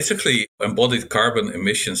Basically, embodied carbon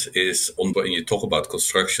emissions is on when you talk about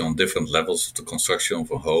construction on different levels of the construction of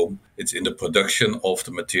a home. It's in the production of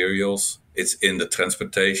the materials, it's in the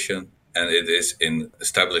transportation, and it is in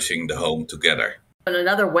establishing the home together. And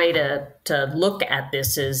another way to look at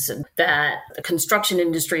this is that the construction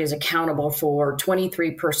industry is accountable for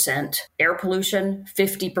 23% air pollution,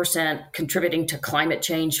 50% contributing to climate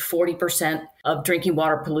change, 40% of drinking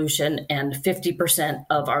water pollution, and 50%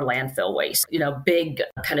 of our landfill waste. Big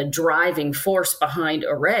kind of driving force behind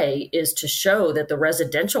Array is to show that the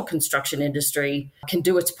residential construction industry can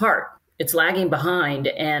do its part. It's lagging behind,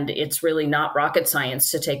 and it's really not rocket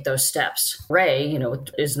science to take those steps. Array,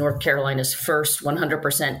 is North Carolina's first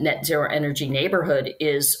 100% net zero energy neighborhood,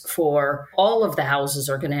 is for all of the houses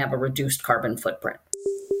are going to have a reduced carbon footprint.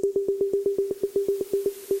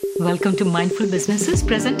 Welcome to Mindful Businesses,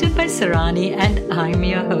 presented by Sarani, and I'm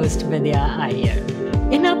your host, Vidya Iyer.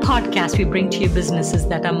 In our podcast, we bring to you businesses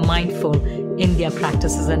that are mindful in their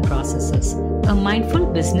practices and processes. A mindful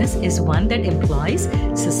business is one that employs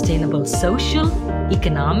sustainable social,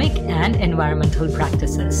 economic, and environmental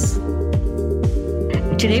practices.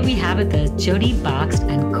 Today we have with us Jody Bakst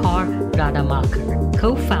and Cor Rademacher,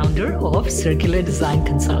 co-founder of Circular Design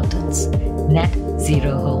Consultants, Net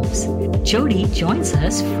Zero Homes. Jody joins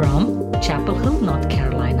us from Chapel Hill, North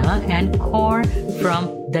Carolina, and Cor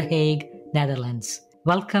from The Hague, Netherlands.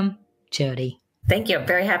 Welcome, Jody. Thank you. I'm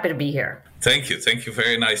very happy to be here. Thank you.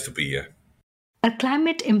 Very nice to be here. A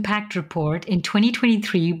climate impact report in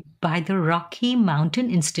 2023 by the Rocky Mountain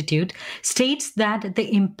Institute states that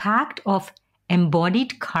the impact of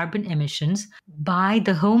embodied carbon emissions by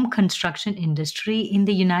the home construction industry in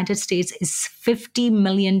the United States is 50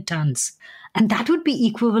 million tons. And that would be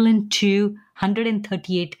equivalent to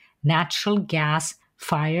 138 natural gas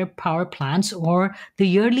fire power plants, or the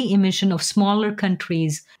yearly emission of smaller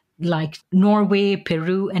countries like Norway,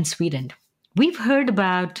 Peru, and Sweden. We've heard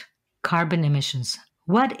about carbon emissions.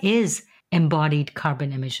 What is embodied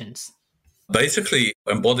carbon emissions? Basically,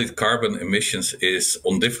 embodied carbon emissions is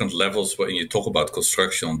on different levels when you talk about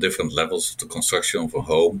construction, on different levels of the construction of a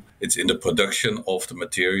home. It's in the production of the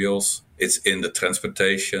materials, it's in the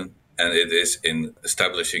transportation, and it is in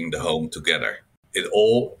establishing the home together. It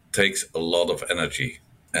all takes a lot of energy,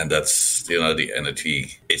 and that's, the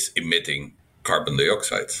energy is emitting carbon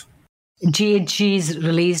dioxide. GHG is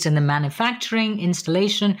released in the manufacturing,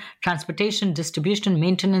 installation, transportation, distribution,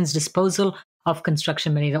 maintenance, disposal of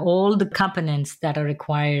construction material, all the components that are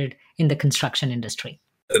required in the construction industry.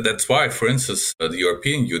 That's why, for instance, the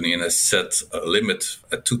European Union has set a limit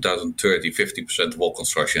at 2030, 50% of all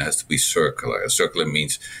construction has to be circular. Circular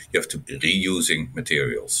means you have to be reusing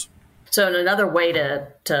materials. So another way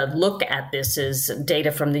to look at this is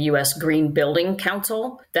data from the U.S. Green Building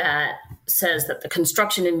Council that says that the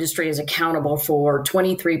construction industry is accountable for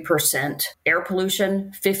 23% air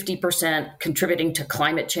pollution, 50% contributing to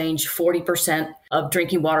climate change, 40% of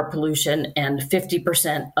drinking water pollution, and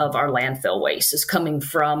 50% of our landfill waste is coming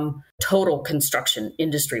from total construction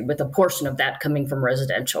industry, with a portion of that coming from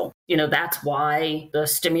residential. That's why the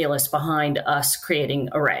stimulus behind us creating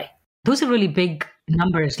Array. Those are really big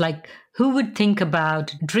numbers. Like, who would think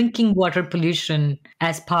about drinking water pollution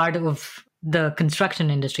as part of the construction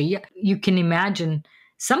industry? You can imagine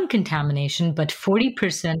some contamination, but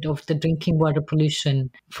 40% of the drinking water pollution,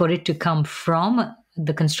 for it to come from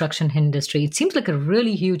the construction industry, it seems like a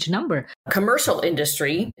really huge number. Commercial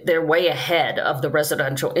industry, they're way ahead of the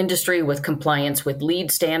residential industry with compliance with LEED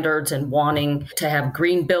standards and wanting to have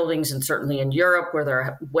green buildings, and certainly in Europe where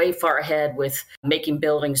they're way far ahead with making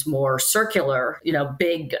buildings more circular.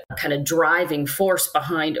 Big kind of driving force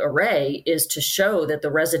behind Array is to show that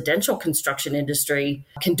the residential construction industry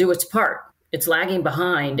can do its part. It's lagging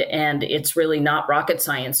behind, and it's really not rocket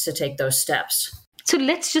science to take those steps. So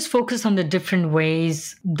let's just focus on the different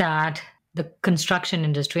ways that the construction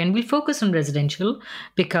industry, and we'll focus on residential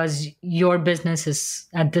because your business is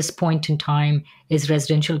at this point in time is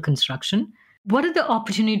residential construction. What are the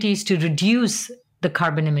opportunities to reduce the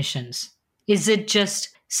carbon emissions? Is it just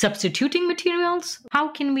substituting materials? How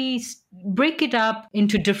can we break it up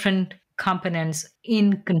into different components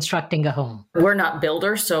in constructing a home? We're not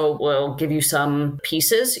builders, so we'll give you some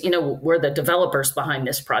pieces. We're the developers behind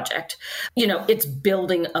this project. It's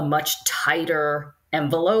building a much tighter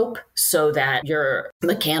envelope so that your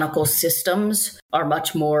mechanical systems are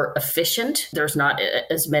much more efficient. There's not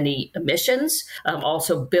as many emissions.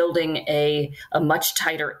 Also building a much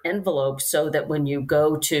tighter envelope so that when you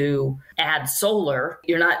go to add solar,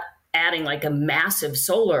 you're not adding like a massive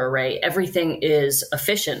solar array. Everything is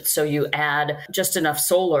efficient. So you add just enough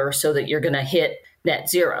solar so that you're going to hit net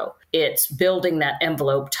zero. It's building that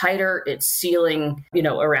envelope tighter. It's sealing,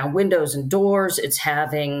 around windows and doors. It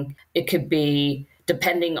could be,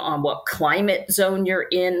 depending on what climate zone you're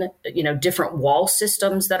in, different wall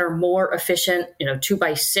systems that are more efficient,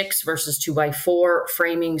 2x6 versus 2x4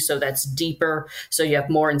 framing. So that's deeper. So you have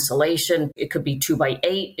more insulation. It could be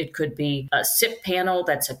 2x8. It could be a SIP panel.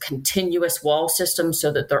 That's a continuous wall system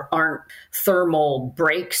so that there aren't thermal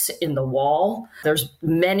breaks in the wall. There's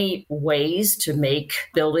many ways to make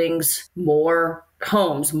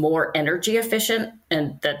homes more energy efficient,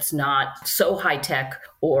 and that's not so high tech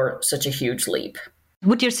or such a huge leap.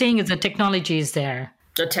 What you're saying is the technology is there.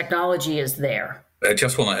 The technology is there. I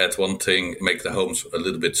just want to add one thing, make the homes a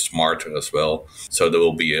little bit smarter as well. So there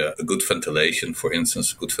will be a good ventilation, for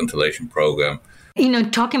instance, a good ventilation program.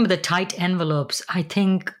 Talking about the tight envelopes, I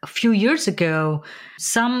think a few years ago,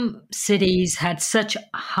 some cities had such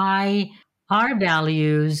high R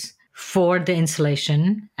values for the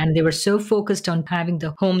insulation, and they were so focused on having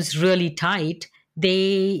the homes really tight,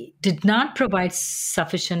 they did not provide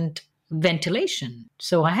sufficient ventilation.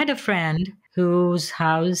 So I had a friend whose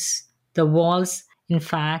house, the walls, in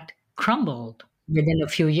fact, crumbled within a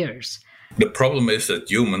few years. The problem is that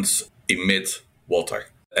humans emit water.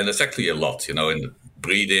 And it's actually a lot, in the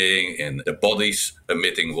breathing, in the bodies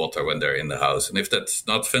emitting water when they're in the house. And if that's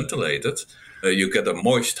not ventilated, you get a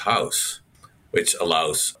moist house, which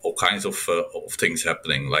allows all kinds of things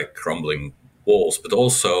happening, like crumbling walls. But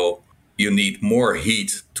also, you need more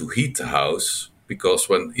heat to heat the house, because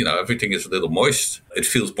when everything is a little moist, it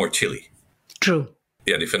feels more chilly. True.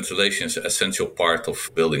 Yeah, the ventilation is an essential part of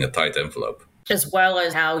building a tight envelope. As well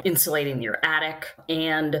as how insulating your attic,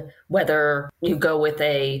 and whether you go with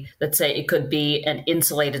let's say it could be an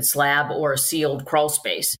insulated slab or a sealed crawl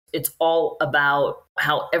space. It's all about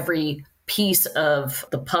how every piece of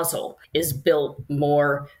the puzzle is built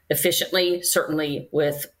more efficiently, certainly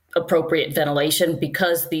with appropriate ventilation,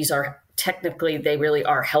 because these are they really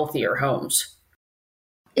are healthier homes.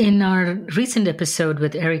 In our recent episode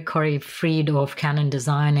with Eric Corey Fried of Canon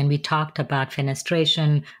Design, and we talked about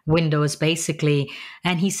fenestration, windows basically,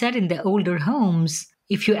 and he said in the older homes,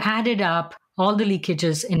 if you added up all the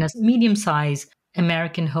leakages in a medium-sized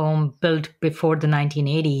American home built before the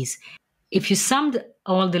 1980s, if you summed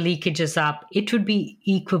all the leakages up, it would be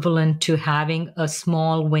equivalent to having a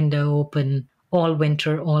small window open all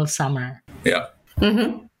winter, all summer. Yeah.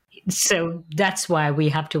 Mm-hmm. So that's why we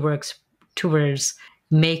have to work towards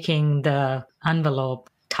making the envelope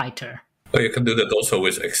tighter. Well, you can do that also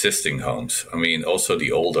with existing homes. Also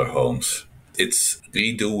the older homes. It's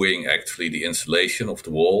redoing actually the insulation of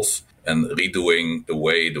the walls and redoing the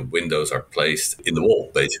way the windows are placed in the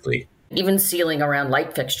wall, basically. Even sealing around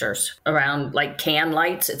light fixtures, around like can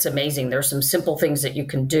lights. It's amazing. There's some simple things that you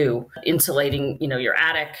can do. Insulating, your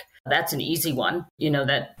attic. That's an easy one.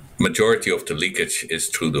 That majority of the leakage is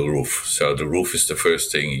through the roof. So the roof is the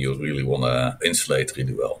first thing you really want to insulate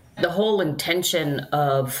really well. The whole intention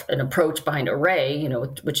of an approach behind Array,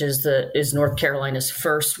 which is North Carolina's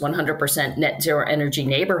first 100% net zero energy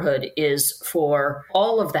neighborhood, is for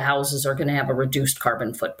all of the houses are going to have a reduced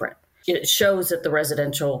carbon footprint. It shows that the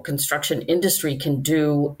residential construction industry can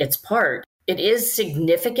do its part. It is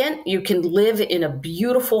significant. You can live in a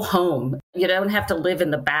beautiful home. You don't have to live in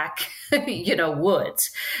the back, woods.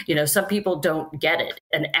 Some people don't get it.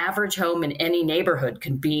 An average home in any neighborhood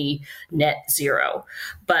can be net zero.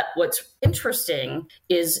 But what's interesting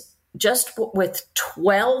is just with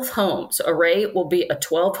 12 homes, Array will be a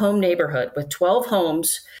 12-home neighborhood with 12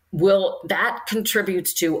 homes. That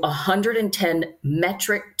contributes to 110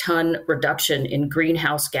 metric ton reduction in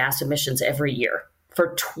greenhouse gas emissions every year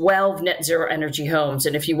for 12 net zero energy homes.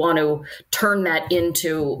 And if you want to turn that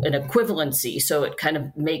into an equivalency, so it kind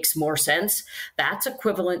of makes more sense, that's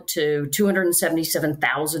equivalent to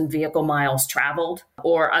 277,000 vehicle miles traveled.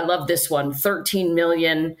 Or I love this one,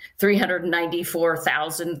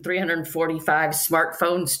 13,394,345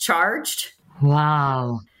 smartphones charged.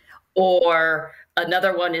 Wow. Or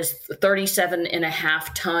another one is 37.5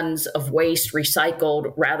 tons of waste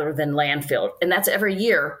recycled rather than landfilled. And that's every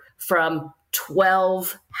year from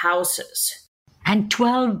 12 houses. And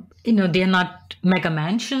 12, they're not mega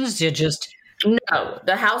mansions. They're just... No,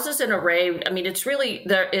 the houses in Array, it's really,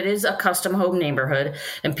 it is a custom home neighborhood,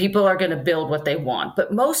 and people are going to build what they want.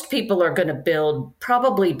 But most people are going to build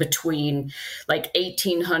probably between like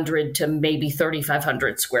 1,800 to maybe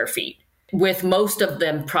 3,500 square feet, with most of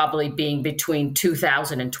them probably being between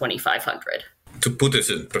 2,000 and 2,500. To put this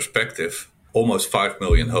in perspective, almost 5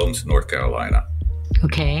 million homes in North Carolina.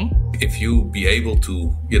 Okay. If you be able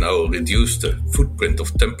to, reduce the footprint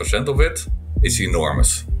of 10% of it, it's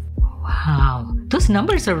enormous. Wow, those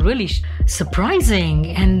numbers are really surprising.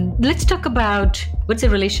 And let's talk about what's the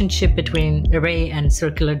relationship between Array and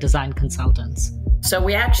Circular Design Consultants. So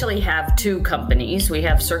we actually have two companies. We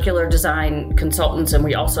have Circular Design Consultants, and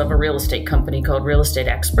we also have a real estate company called Real Estate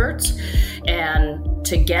Experts. And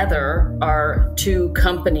together, our two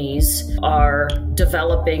companies are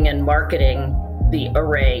developing and marketing the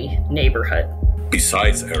Array neighborhood.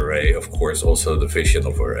 Besides Array, of course, also the vision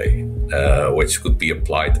of Array, which could be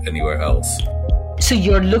applied anywhere else. So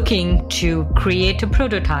you're looking to create a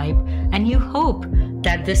prototype, and you hope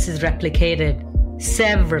that this is replicated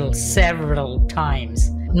several times,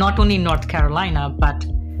 not only in North Carolina, but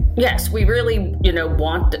yes, we really,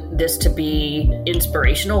 want this to be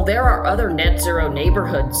inspirational. There are other net zero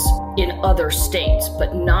neighborhoods in other states,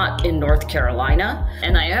 but not in North Carolina.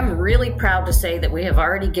 And I am really proud to say that we have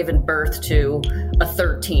already given birth to a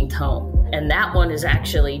 13th home. And that one is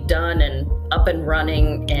actually done and up and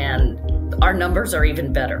running, and our numbers are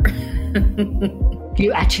even better.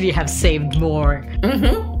 You actually have saved more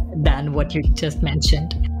than what you just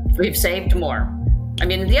mentioned. We've saved more. I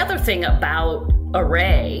mean, the other thing about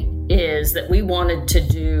Array is that we wanted to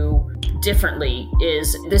do differently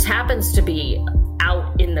is this happens to be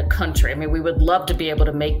out in the country. I mean, we would love to be able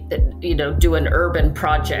to make do an urban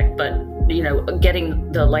project, but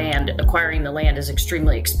getting the land, acquiring the land is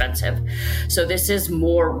extremely expensive. So this is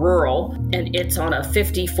more rural, and it's on a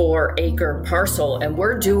 54-acre parcel, and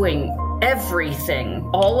we're doing everything.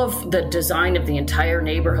 All of the design of the entire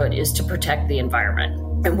neighborhood is to protect the environment.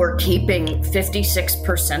 And we're keeping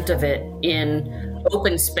 56% of it in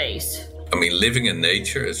open space. I mean, living in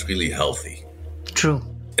nature is really healthy. True.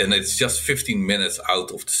 And it's just 15 minutes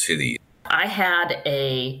out of the city. I had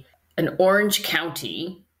an Orange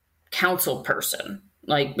County council person,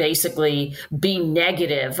 basically be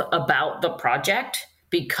negative about the project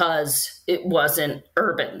because it wasn't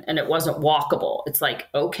urban and it wasn't walkable. It's like,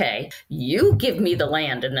 okay, you give me the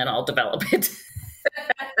land and then I'll develop it.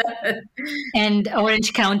 And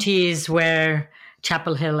Orange County is where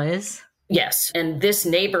Chapel Hill is? Yes. And this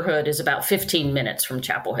neighborhood is about 15 minutes from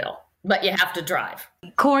Chapel Hill, but you have to drive.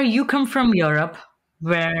 Corey, you come from Europe,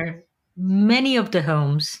 where many of the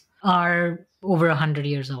homes are over 100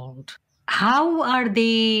 years old. How are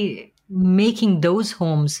they making those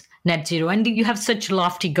homes net zero? And you have such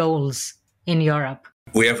lofty goals in Europe.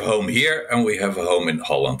 We have a home here and we have a home in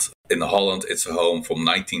Holland. In Holland, it's a home from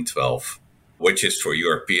 1912, which is for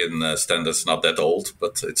European standards not that old,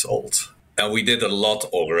 but it's old. And we did a lot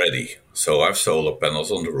already. So I have solar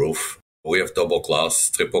panels on the roof. We have double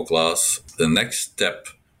glass, triple glass. The next step,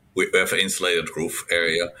 we have an insulated roof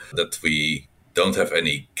area that we don't have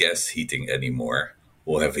any gas heating anymore.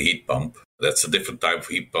 We'll have a heat pump. That's a different type of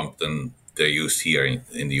heat pump than they're used here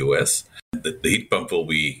in the US. The heat pump will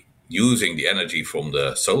be using the energy from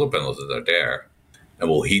the solar panels that are there and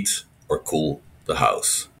will heat or cool the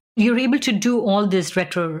house. You're able to do all this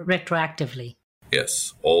retroactively.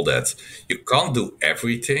 Yes, all that. You can't do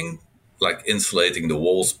everything, like insulating the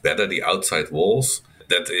walls better, the outside walls.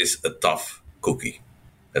 That is a tough cookie.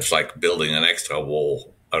 It's like building an extra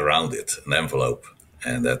wall around it, an envelope.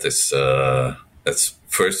 And that is, that's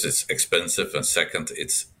first, it's expensive. And second,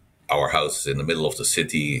 it's our house is in the middle of the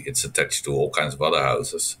city. It's attached to all kinds of other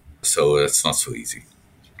houses. So it's not so easy.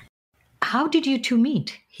 How did you two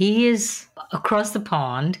meet? He is across the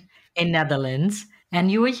pond in Netherlands, and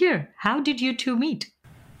you were here. How did you two meet?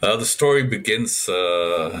 The story begins,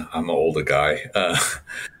 I'm an older guy.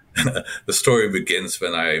 The story begins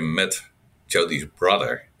when I met Jody's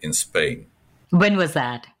brother in Spain. When was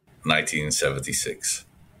that? 1976.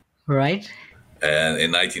 Right. And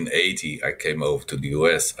in 1980, I came over to the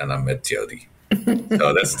US and I met Jody.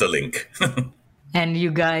 So that's the link. And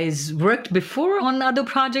you guys worked before on other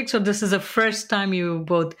projects, or this is the first time you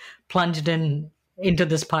both plunged into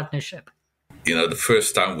this partnership? The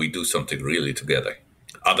first time we do something really together,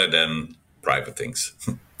 other than private things.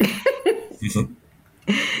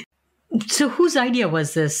 So whose idea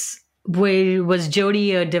was this? Was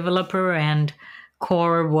Jody a developer and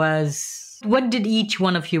Core was... What did each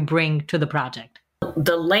one of you bring to the project?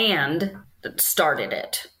 The land started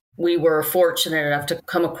it. We were fortunate enough to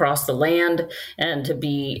come across the land and to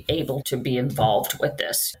be able to be involved with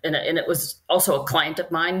this. And it was also a client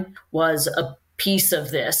of mine was a piece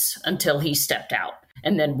of this until he stepped out.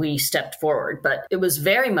 And then we stepped forward. But it was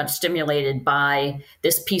very much stimulated by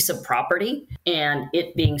this piece of property and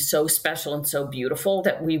it being so special and so beautiful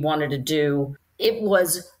that we wanted to do. It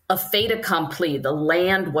was a fait accompli. The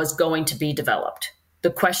land was going to be developed.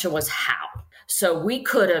 The question was how. So we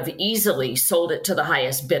could have easily sold it to the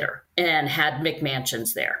highest bidder and had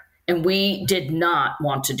McMansions there. And we did not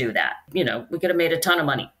want to do that. We could have made a ton of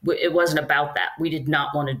money. It wasn't about that. We did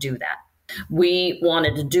not want to do that. We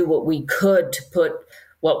wanted to do what we could to put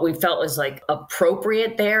what we felt was like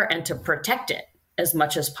appropriate there and to protect it as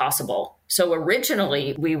much as possible. So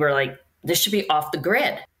originally we were like, this should be off the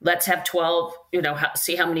grid. Let's have 12,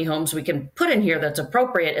 see how many homes we can put in here that's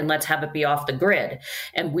appropriate, and let's have it be off the grid.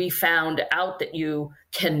 And we found out that you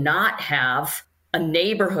cannot have a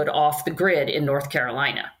neighborhood off the grid in North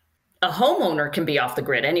Carolina. A homeowner can be off the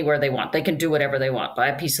grid anywhere they want. They can do whatever they want, buy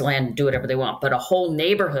a piece of land, do whatever they want. But a whole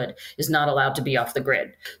neighborhood is not allowed to be off the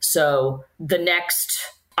grid. So the next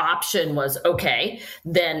option was, okay,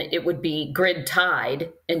 then it would be grid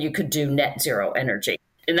tied and you could do net zero energy.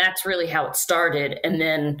 And that's really how it started. And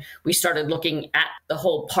then we started looking at the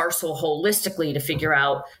whole parcel holistically to figure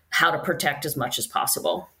out how to protect as much as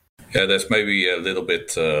possible. Yeah, there's maybe a little bit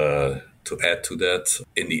to add to that.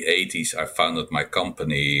 In the 80s, I founded my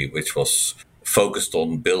company, which was focused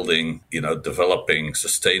on building, developing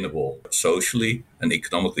sustainable socially and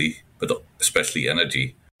economically, but especially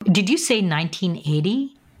energy. Did you say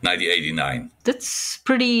 1980? 1989. That's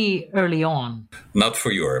pretty early on. Not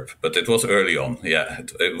for Europe, but it was early on. Yeah,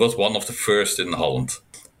 it was one of the first in Holland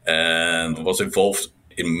and was involved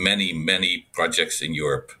in many, many projects in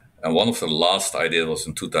Europe. And one of the last I did was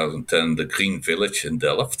in 2010, the Green Village in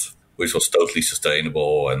Delft, which was totally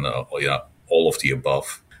sustainable and all of the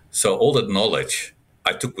above. So all that knowledge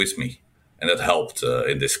I took with me, and that helped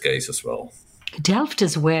in this case as well. Delft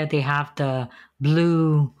is where they have the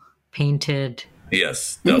blue painted.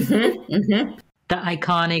 Yes. The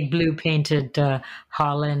iconic blue painted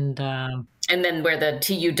Holland. And then where the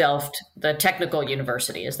TU Delft, the technical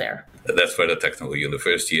university, is there. That's where the technical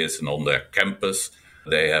university is, and on their campus,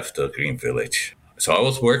 they have the Green Village. So I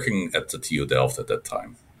was working at the TU Delft at that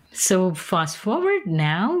time. So fast forward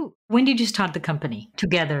now, when did you start the company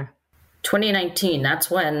together? 2019,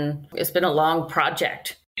 that's when it's been a long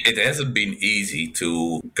project. It hasn't been easy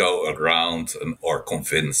to go around or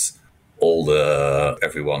convince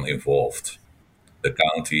everyone involved, the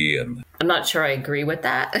county. And I'm not sure I agree with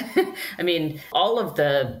that. I mean, all of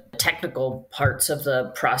the technical parts of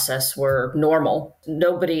the process were normal.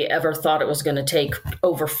 Nobody ever thought it was going to take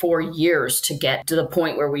over 4 years to get to the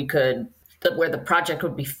point where where the project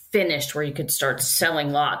would be finished, where you could start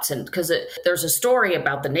selling lots. And because there's a story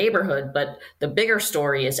about the neighborhood, but the bigger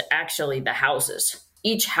story is actually the houses.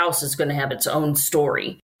 Each house is going to have its own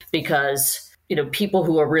story because, people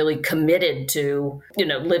who are really committed to,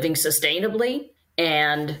 living sustainably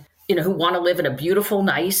and, who want to live in a beautiful,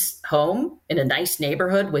 nice home in a nice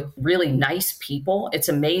neighborhood with really nice people. It's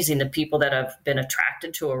amazing the people that have been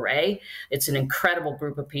attracted to Array. It's an incredible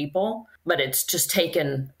group of people, but it's just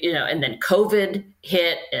taken, and then COVID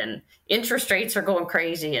hit and interest rates are going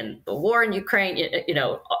crazy and the war in Ukraine,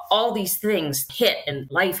 all these things hit and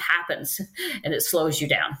life happens and it slows you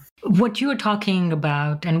down. What you're talking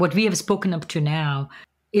about and what we have spoken up to now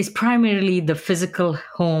is primarily the physical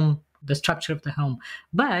home, the structure of the home.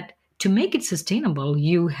 But to make it sustainable,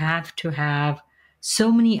 you have to have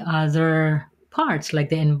so many other parts like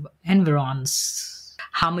the environs,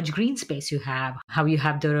 how much green space you have, how you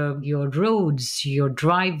have your roads, your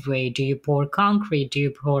driveway, do you pour concrete, do you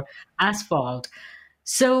pour asphalt?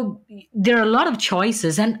 So there are a lot of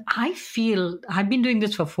choices. And I feel I've been doing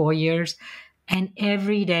this for 4 years and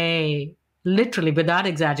every day, literally without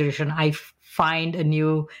exaggeration, I find a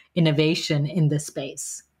new innovation in this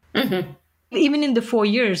space. Mm-hmm. Even in the 4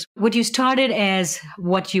 years, what you started as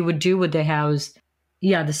what you would do with the house,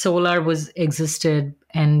 the solar existed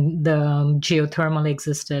and the geothermal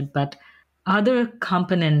existed, but other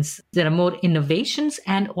components, there are more innovations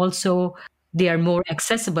and also they are more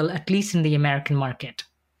accessible, at least in the American market.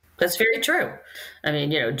 That's very true. I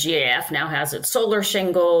mean, GAF now has its solar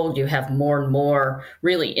shingle. You have more and more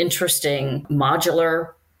really interesting modular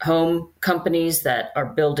home companies that are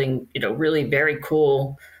building, really very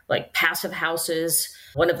cool like passive houses.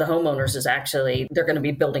 One of the homeowners is they're going to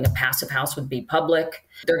be building a passive house with Be Public.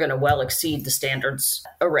 They're going to well exceed the standards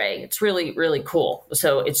Array. It's really, really cool.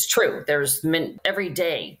 So it's true. Every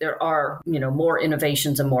day there are, more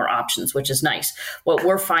innovations and more options, which is nice. What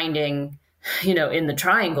we're finding, in the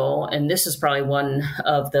Triangle, and this is probably one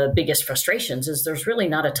of the biggest frustrations, is there's really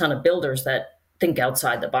not a ton of builders that think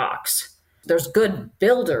outside the box. There's good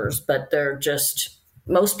builders, but they're just,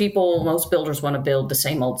 most builders want to build the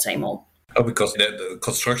same old. Oh, because the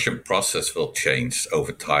construction process will change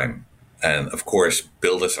over time. And of course,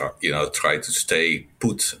 builders are, try to stay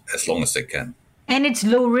put as long as they can. And it's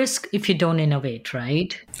low risk if you don't innovate,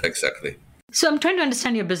 right? Exactly. So I'm trying to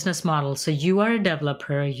understand your business model. So you are a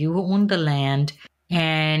developer, you own the land,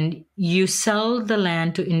 and you sell the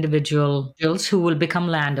land to individuals who will become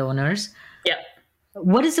landowners. Yeah.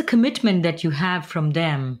 What is the commitment that you have from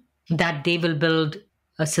them that they will build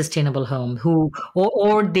a sustainable home,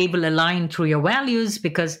 or they will align through your values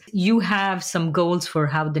because you have some goals for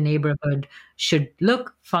how the neighborhood should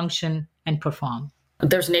look, function, and perform?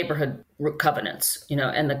 There's neighborhood covenants,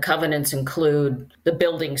 and the covenants include the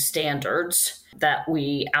building standards that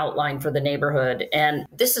we outline for the neighborhood. And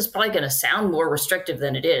this is probably going to sound more restrictive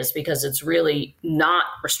than it is because it's really not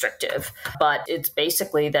restrictive, but it's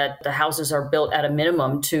basically that the houses are built at a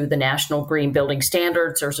minimum to the National Green Building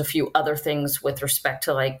Standards. There's a few other things with respect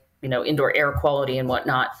to indoor air quality and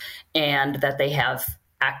whatnot, and that they have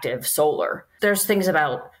active solar. There's things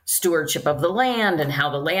about stewardship of the land and how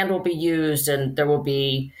the land will be used. And there will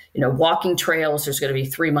be, walking trails. There's going to be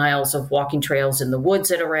 3 miles of walking trails in the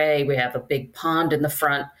woods at Array. We have a big pond in the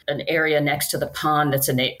front, an area next to the pond that's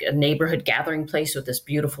a neighborhood gathering place with this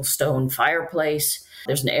beautiful stone fireplace.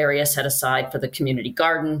 There's an area set aside for the community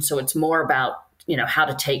garden. So it's more about, how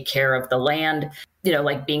to take care of the land,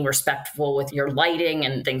 like being respectful with your lighting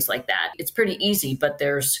and things like that. It's pretty easy, but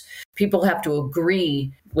people have to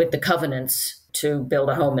agree with the covenants to build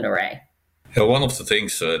a home in Array. Yeah, one of the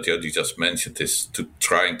things Jody just mentioned is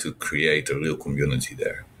trying to create a real community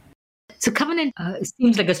there. So covenant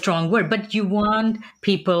seems like a strong word, but you want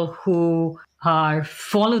people who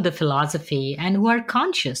follow the philosophy and who are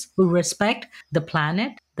conscious, who respect the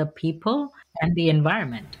planet, the people, and the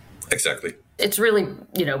environment. Exactly. It's really,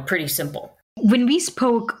 pretty simple. When we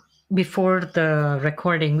spoke before the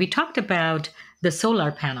recording, we talked about the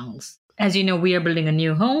solar panels. As you know, we are building a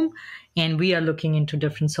new home and we are looking into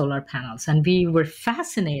different solar panels. And we were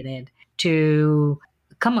fascinated to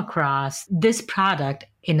come across this product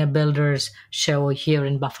in a builder's show here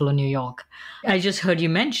in Buffalo, New York. I just heard you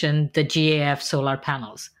mention the GAF solar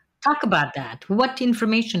panels. Talk about that. What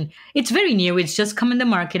information? It's very new. It's just come in the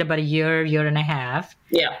market about a year and a half.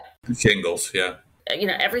 Yeah. Shingles, yeah.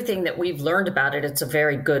 Everything that we've learned about it, it's a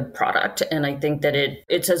very good product. And I think that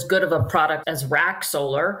it's as good of a product as rack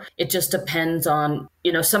solar. It just depends on,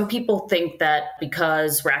 some people think that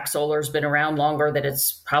because rack solar has been around longer, that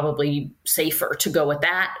it's probably safer to go with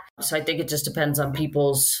that. So I think it just depends on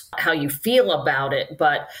how you feel about it.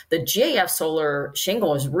 But the GAF solar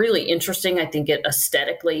shingle is really interesting. I think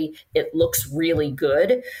aesthetically, it looks really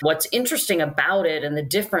good. What's interesting about it and the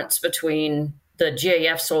difference between the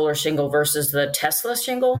GAF solar shingle versus the Tesla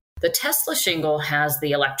shingle. The Tesla shingle has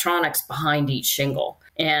the electronics behind each shingle,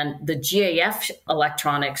 and the GAF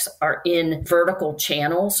electronics are in vertical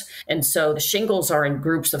channels. And so the shingles are in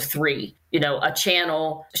groups of 3, a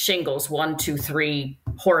channel shingles 1, 2, 3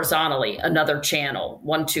 horizontally, another channel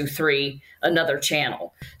 1, 2, 3, another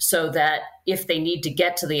channel, so that if they need to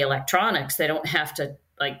get to the electronics, they don't have to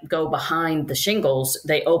go behind the shingles.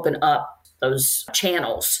 They open up those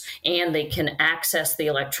channels and they can access the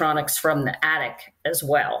electronics from the attic as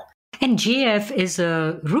well. And GAF is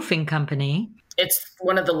a roofing company. It's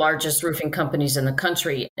one of the largest roofing companies in the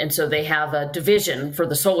country. And so they have a division for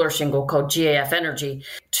the solar shingle called GAF Energy.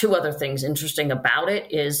 2 other things interesting about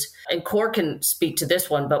it is, and Core can speak to this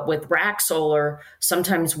one, but with rack solar,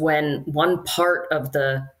 sometimes when one part of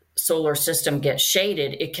the solar system gets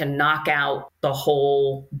shaded, it can knock out the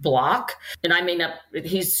whole block. And I might not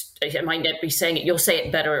be saying it. You'll say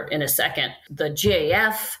it better in a second. The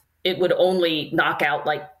GAF, it would only knock out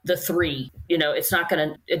the 3.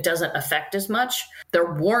 It doesn't affect as much.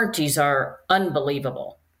 Their warranties are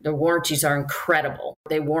unbelievable. Their warranties are incredible.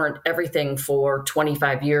 They warrant everything for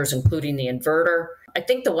 25 years, including the inverter. I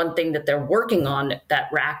think the one thing that they're working on that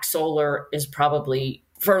rack solar is probably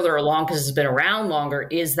further along because it's been around longer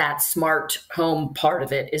is that smart home part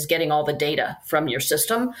of it, is getting all the data from your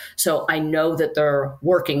system. So I know that they're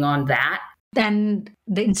working on that. And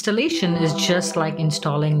the installation is just like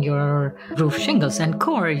installing your roof shingles. And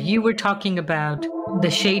Core, you were talking about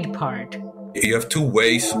the shade part. You have 2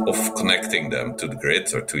 ways of connecting them to the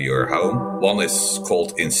grid or to your home. One is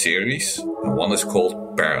called in series and one is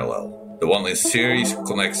called parallel. The one in series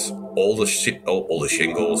connects all the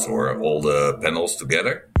shingles or all the panels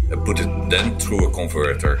together and put it then through a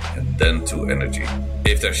converter and then to energy.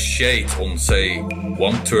 If there's shade on, say,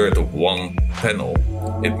 1/3 of one panel,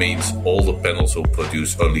 it means all the panels will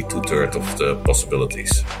produce only 2/3 of the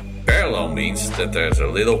possibilities. Parallel means that there's a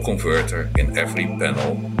little converter in every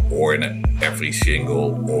panel or in every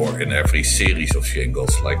shingle or in every series of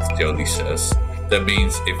shingles, like Jody says. That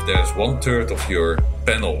means if there's 1/3 of your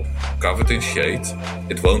panel covered in shade,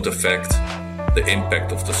 it won't affect the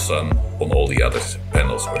impact of the sun on all the other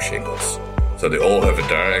panels or shingles. So they all have a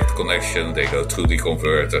direct connection. They go through the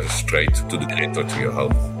converter straight to the grid or to your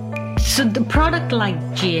home. So the product like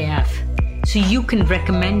GAF, so you can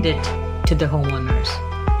recommend it to the homeowners.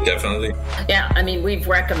 Definitely. Yeah, I mean, we've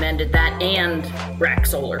recommended that and rack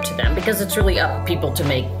solar to them because it's really up to people to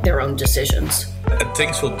make their own decisions. And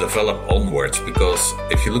things will develop onwards because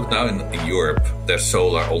if you look now in Europe, there's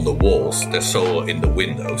solar on the walls, there's solar in the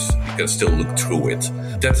windows. You can still look through it.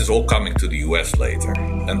 That is all coming to the US later.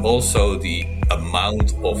 And also the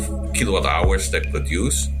amount of kilowatt hours they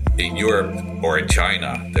produce. In Europe or in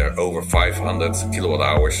China, there are over 500 kilowatt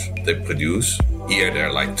hours they produce. Here,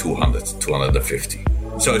 they're like 200, 250.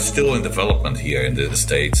 So it's still in development here in the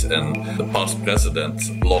States, and the past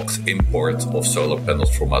president blocked import of solar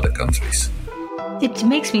panels from other countries. It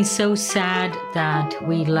makes me so sad that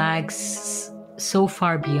we lag so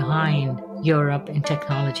far behind Europe in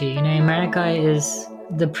technology. You know, America is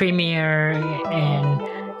the premier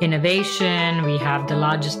in innovation. We have the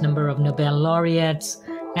largest number of Nobel laureates.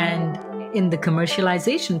 And in the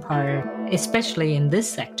commercialization part, especially in this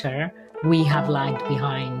sector, we have lagged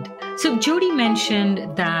behind. So Jody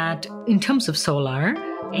mentioned that in terms of solar,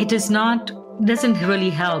 it doesn't really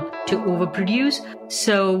help to overproduce.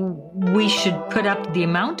 So we should put up the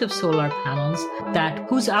amount of solar panels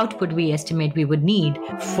whose output we estimate we would need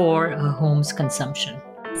for a home's consumption.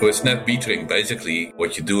 With net metering, basically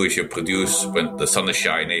what you do is you produce when the sun is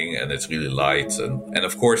shining and it's really light. And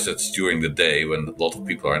of course, it's during the day when a lot of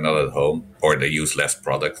people are not at home or they use less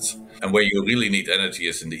products. And where you really need energy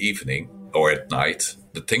is in the evening or at night.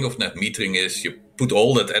 The thing of net metering is you put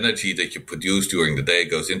all that energy that you produce during the day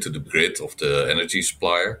goes into the grid of the energy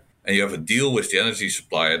supplier. And you have a deal with the energy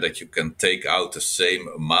supplier that you can take out the same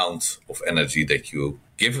amount of energy that you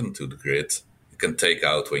given to the grid. You can take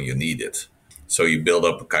out when you need it. So you build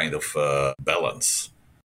up a kind of balance.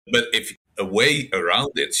 But if a way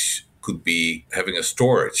around it could be having a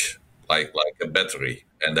storage, like a battery.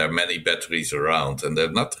 And there are many batteries around, and they're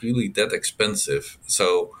not really that expensive.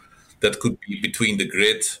 So that could be between the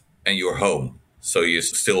grid and your home. So you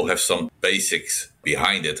still have some basics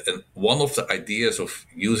behind it. And one of the ideas of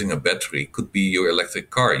using a battery could be your electric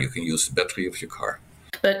car. You can use the battery of your car.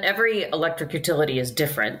 But every electric utility is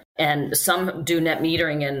different, and some do net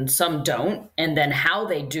metering and some don't. And then how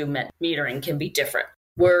they do net metering can be different.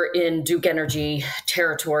 We're in Duke Energy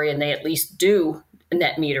territory, and they at least do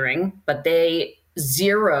net metering, but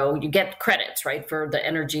you get credits, right, for the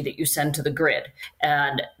energy that you send to the grid.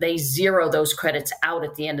 And they zero those credits out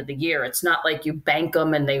at the end of the year. It's not like you bank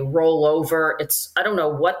them and they roll over. I don't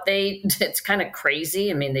know it's kind of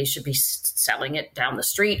crazy. I mean, they should be selling it down the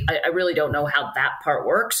street. I really don't know how that part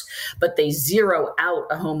works, but they zero out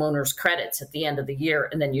a homeowner's credits at the end of the year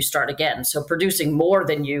and then you start again. So producing more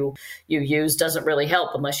than you use doesn't really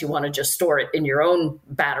help unless you want to just store it in your own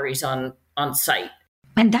batteries on site.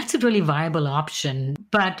 And that's a really viable option.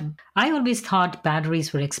 But I always thought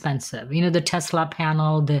batteries were expensive. You know, the Tesla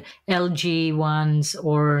panel, the LG ones,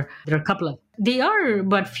 or there are a couple of, they are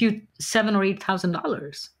but $7,000 or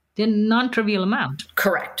 $8,000. They're non-trivial amount.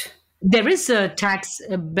 Correct. There is a tax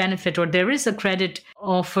benefit or there is a credit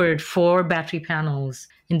offered for battery panels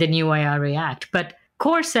in the new IRA Act. But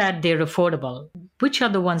Core said they're affordable. Which are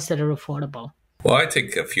the ones that are affordable? Well, I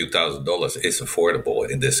think a few $1,000s is affordable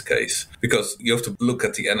in this case because you have to look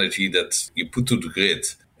at the energy that you put to the grid.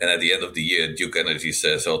 And at the end of the year, Duke Energy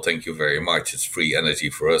says, oh, thank you very much. It's free energy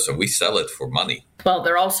for us. And we sell it for money. Well,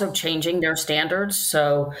 they're also changing their standards.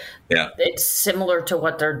 So It's similar to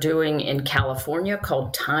what they're doing in California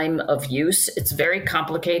called time of use. It's very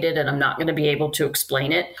complicated and I'm not going to be able to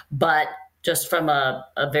explain it. But just from a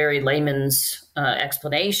very layman's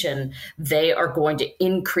explanation, they are going to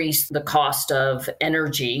increase the cost of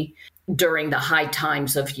energy during the high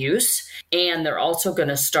times of use. And they're also going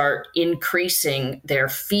to start increasing their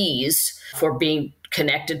fees for being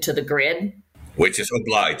connected to the grid. Which is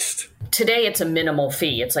obliged. Today, it's a minimal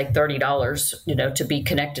fee. It's like $30, to be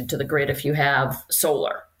connected to the grid if you have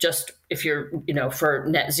solar, just if you're, for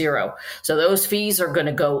net zero. So those fees are going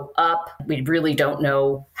to go up. We really don't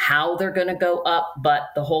know how they're going to go up, but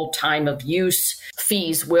the whole time of use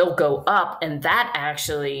fees will go up. And that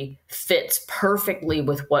actually fits perfectly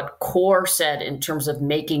with what Core said in terms of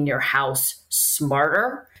making your house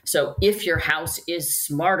smarter. So if your house is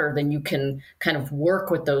smarter, then you can kind of work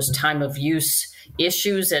with those time of use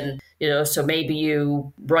issues. And, so maybe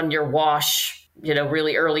you run your wash,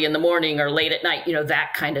 really early in the morning or late at night,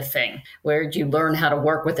 that kind of thing, where you learn how to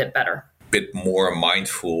work with it better. Bit more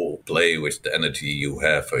mindful play with the energy you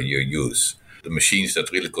have or you use. The machines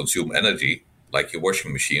that really consume energy, like your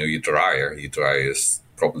washing machine or your dryer is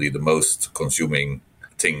probably the most consuming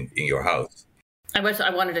thing in your house.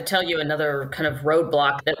 I wanted to tell you another kind of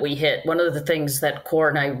roadblock that we hit. One of the things that Core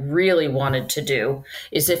and I really wanted to do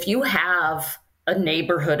is if you have a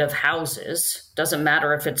neighborhood of houses, doesn't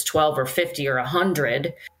matter if it's 12 or 50 or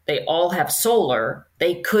 100, they all have solar,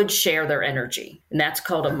 they could share their energy. And that's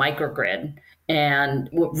called a microgrid. And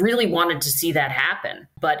we really wanted to see that happen.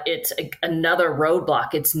 But it's another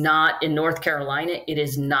roadblock. It's not in North Carolina. It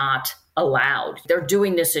is not allowed. They're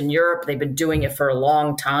doing this in Europe. They've been doing it for a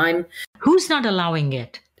long time. Who's not allowing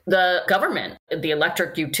it? The government, the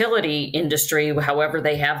electric utility industry, however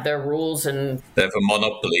they have their rules and they have a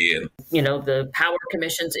monopoly in, the power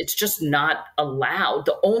commissions, it's just not allowed.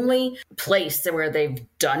 The only place where they've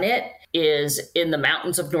done it is in the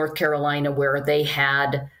mountains of North Carolina where they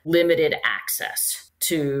had limited access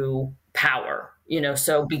to power.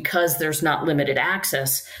 So because there's not limited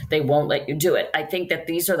access, they won't let you do it. I think that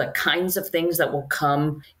these are the kinds of things that will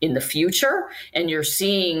come in the future. And you're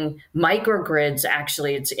seeing microgrids,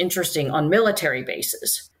 actually, it's interesting, on military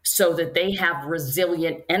bases so that they have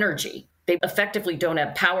resilient energy. They effectively don't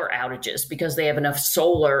have power outages because they have enough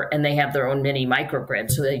solar and they have their own mini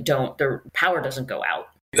microgrid. So their power doesn't go out.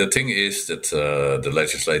 The thing is that the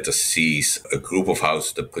legislator sees a group of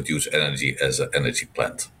houses that produce energy as an energy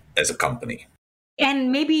plant, as a company.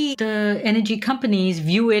 And maybe the energy companies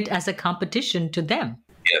view it as a competition to them.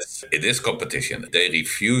 Yes, it is competition. They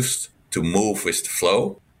refused to move with the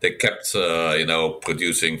flow. They kept,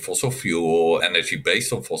 producing fossil fuel, energy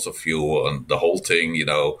based on fossil fuel, and the whole thing,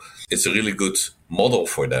 it's a really good model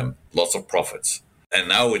for them. Lots of profits. And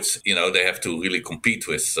now it's, they have to really compete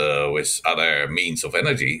with other means of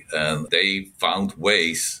energy. And they found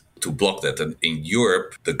ways to block that. And in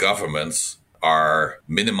Europe, the governments are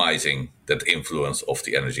minimizing that influence of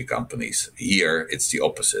the energy companies. Here, it's the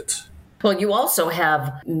opposite. Well, you also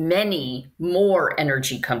have many more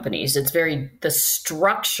energy companies. The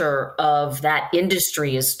structure of that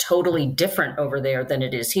industry is totally different over there than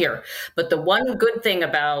it is here. But the one good thing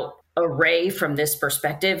about Array from this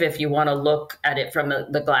perspective, if you want to look at it from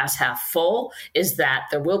the glass half full, is that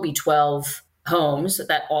there will be 12 homes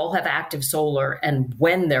that all have active solar. And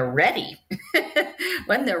when they're ready,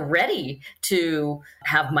 to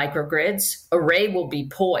have microgrids, Array will be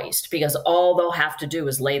poised because all they'll have to do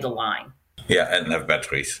is lay the line. Yeah, and have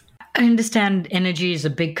batteries. I understand energy is a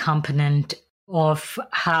big component of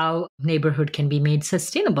how neighborhood can be made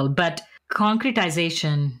sustainable, but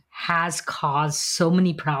concretization has caused so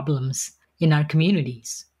many problems in our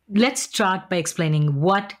communities. Let's start by explaining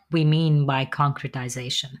what we mean by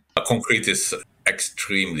concretization. Concrete is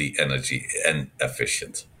extremely energy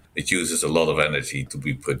efficient. It uses a lot of energy to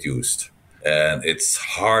be produced, and it's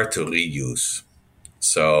hard to reuse.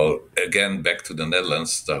 So again, back to the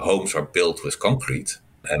Netherlands, the homes are built with concrete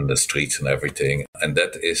and the streets and everything, and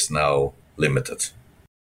that is now limited.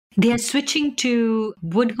 They are switching to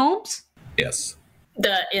wood homes? Yes.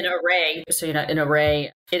 In Array,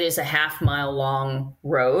 it is a half-mile long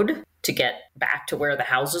road to get back to where the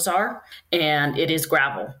houses are, and it is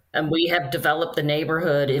gravel. And we have developed the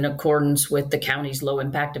neighborhood in accordance with the county's low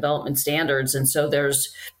impact development standards. And so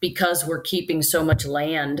because we're keeping so much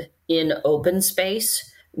land in open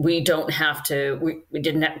space, we didn't have to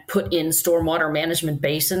put in stormwater management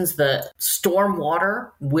basins. The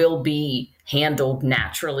stormwater will be handled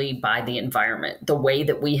naturally by the environment, the way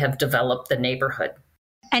that we have developed the neighborhood.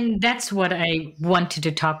 And that's what I wanted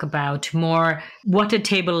to talk about more, water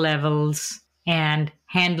table levels and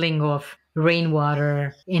handling of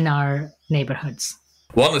rainwater in our neighborhoods.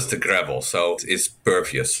 One is the gravel, so it's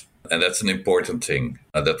pervious, and that's an important thing.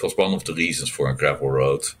 That was one of the reasons for a gravel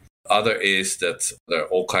road. Other is that there are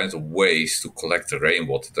all kinds of ways to collect the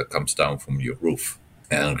rainwater that comes down from your roof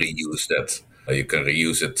and reuse that. You can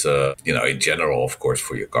reuse it, in general, of course,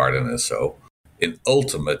 for your garden and so. In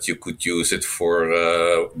ultimate, you could use it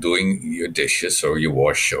for doing your dishes or your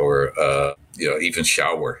wash or even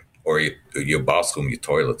shower or your bathroom, your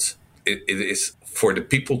toilets. It is for the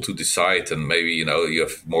people to decide, and maybe you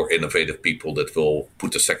have more innovative people that will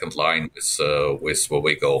put a second line with what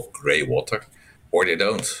we call grey water, or they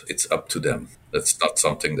don't. It's up to them. That's not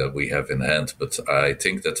something that we have in hand, but I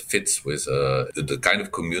think that fits with the kind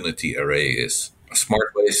of community Array is.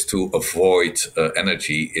 Smart ways to avoid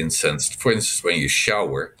energy incensed. For instance, when you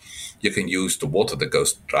shower, you can use the water that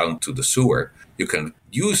goes down to the sewer. You can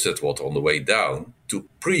use that water on the way down to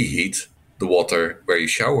preheat the water where you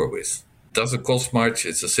shower with. It doesn't cost much.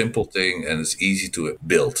 It's a simple thing and it's easy to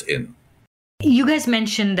build in. You guys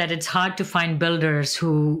mentioned that it's hard to find builders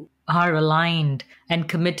who are aligned and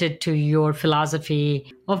committed to your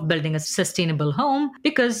philosophy of building a sustainable home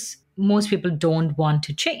because most people don't want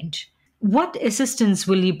to change. What assistance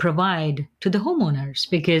will you provide to the homeowners?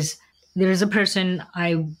 Because there is a person,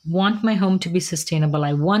 I want my home to be sustainable,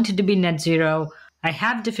 I want it to be net zero, I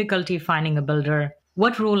have difficulty finding a builder.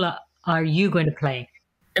 What role are you going to play?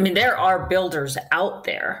 I mean, there are builders out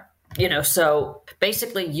there, so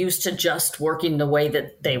basically used to just working the way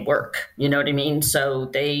that they work. You know what I mean?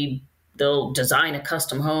 So they'll design a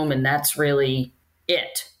custom home and that's really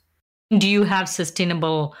it. Do you have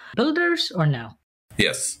sustainable builders or no?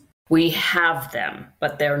 Yes. We have them,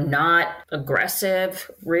 but they're not aggressive,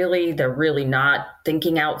 really. They're really not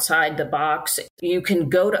thinking outside the box. You can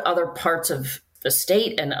go to other parts of the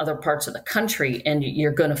state and other parts of the country, and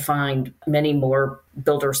you're going to find many more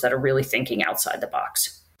builders that are really thinking outside the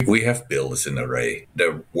box. We have builders in Array.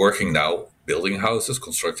 They're working now, building houses,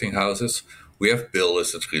 constructing houses. We have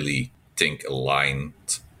builders that really think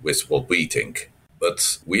aligned with what we think.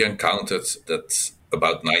 But we encountered that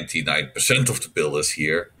about 99% of the builders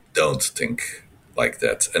here don't think like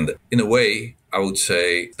that. And in a way, I would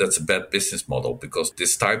say that's a bad business model, because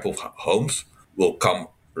this type of homes will come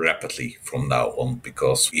rapidly from now on,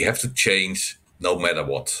 because we have to change no matter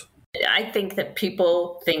what. I think that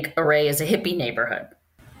people think Array is a hippie neighborhood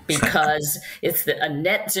because it's a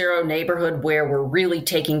net zero neighborhood where we're really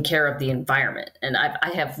taking care of the environment. And I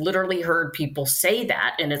have literally heard people say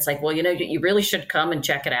that. And it's like, well, you really should come and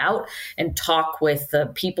check it out and talk with the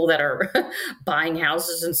people that are buying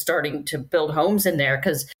houses and starting to build homes in there.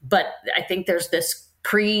 But I think there's this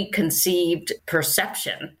preconceived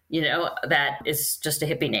perception, that is just a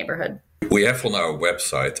hippie neighborhood. We have on our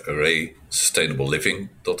website,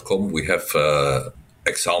 arraysustainableliving.com, we have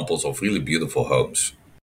examples of really beautiful homes.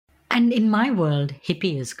 And in my world,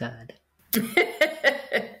 hippie is good.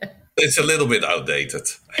 It's a little bit outdated.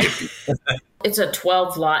 It's a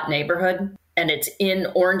 12-lot neighborhood, and it's in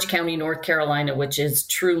Orange County, North Carolina, which is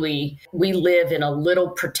truly, we live in a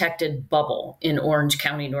little protected bubble in Orange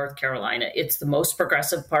County, North Carolina. It's the most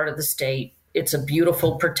progressive part of the state. It's a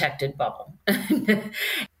beautiful protected bubble.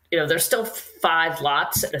 There's still 5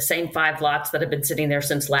 lots, the same 5 lots that have been sitting there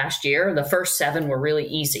since last year. The first 7 were really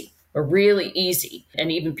easy. And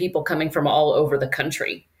even people coming from all over the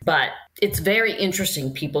country. But it's very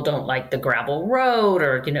interesting. People don't like the gravel road,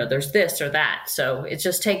 or, there's this or that. So it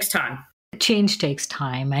just takes time. Change takes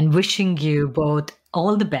time, and wishing you both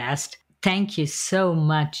all the best. Thank you so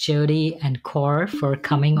much, Jody and Cor, for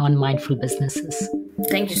coming on Mindful Businesses.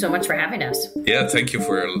 Thank you so much for having us. Yeah, thank you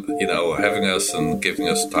for, having us and giving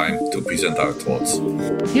us time to present our thoughts.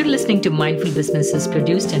 You're listening to Mindful Businesses,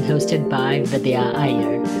 produced and hosted by Vidya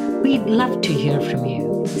Iyer. We'd love to hear from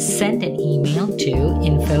you. Send an email to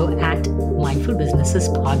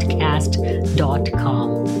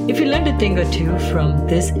info@mindfulbusinessespodcast.com. If you learned a thing or two from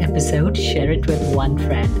this episode, share it with one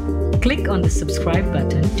friend. Click on the subscribe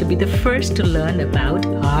button to be the first to learn about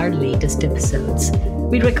our latest episodes.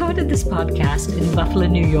 We recorded this podcast in Buffalo,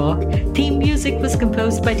 New York. Theme music was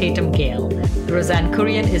composed by Tatum Gale. Roseanne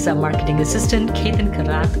Kurian is our marketing assistant. Ketan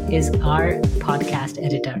Karat is our podcast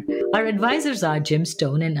editor. Our advisors are Jim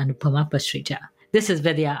Stone and Anupama Pasrija. This is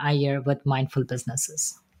Vidya Iyer with Mindful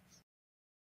Businesses.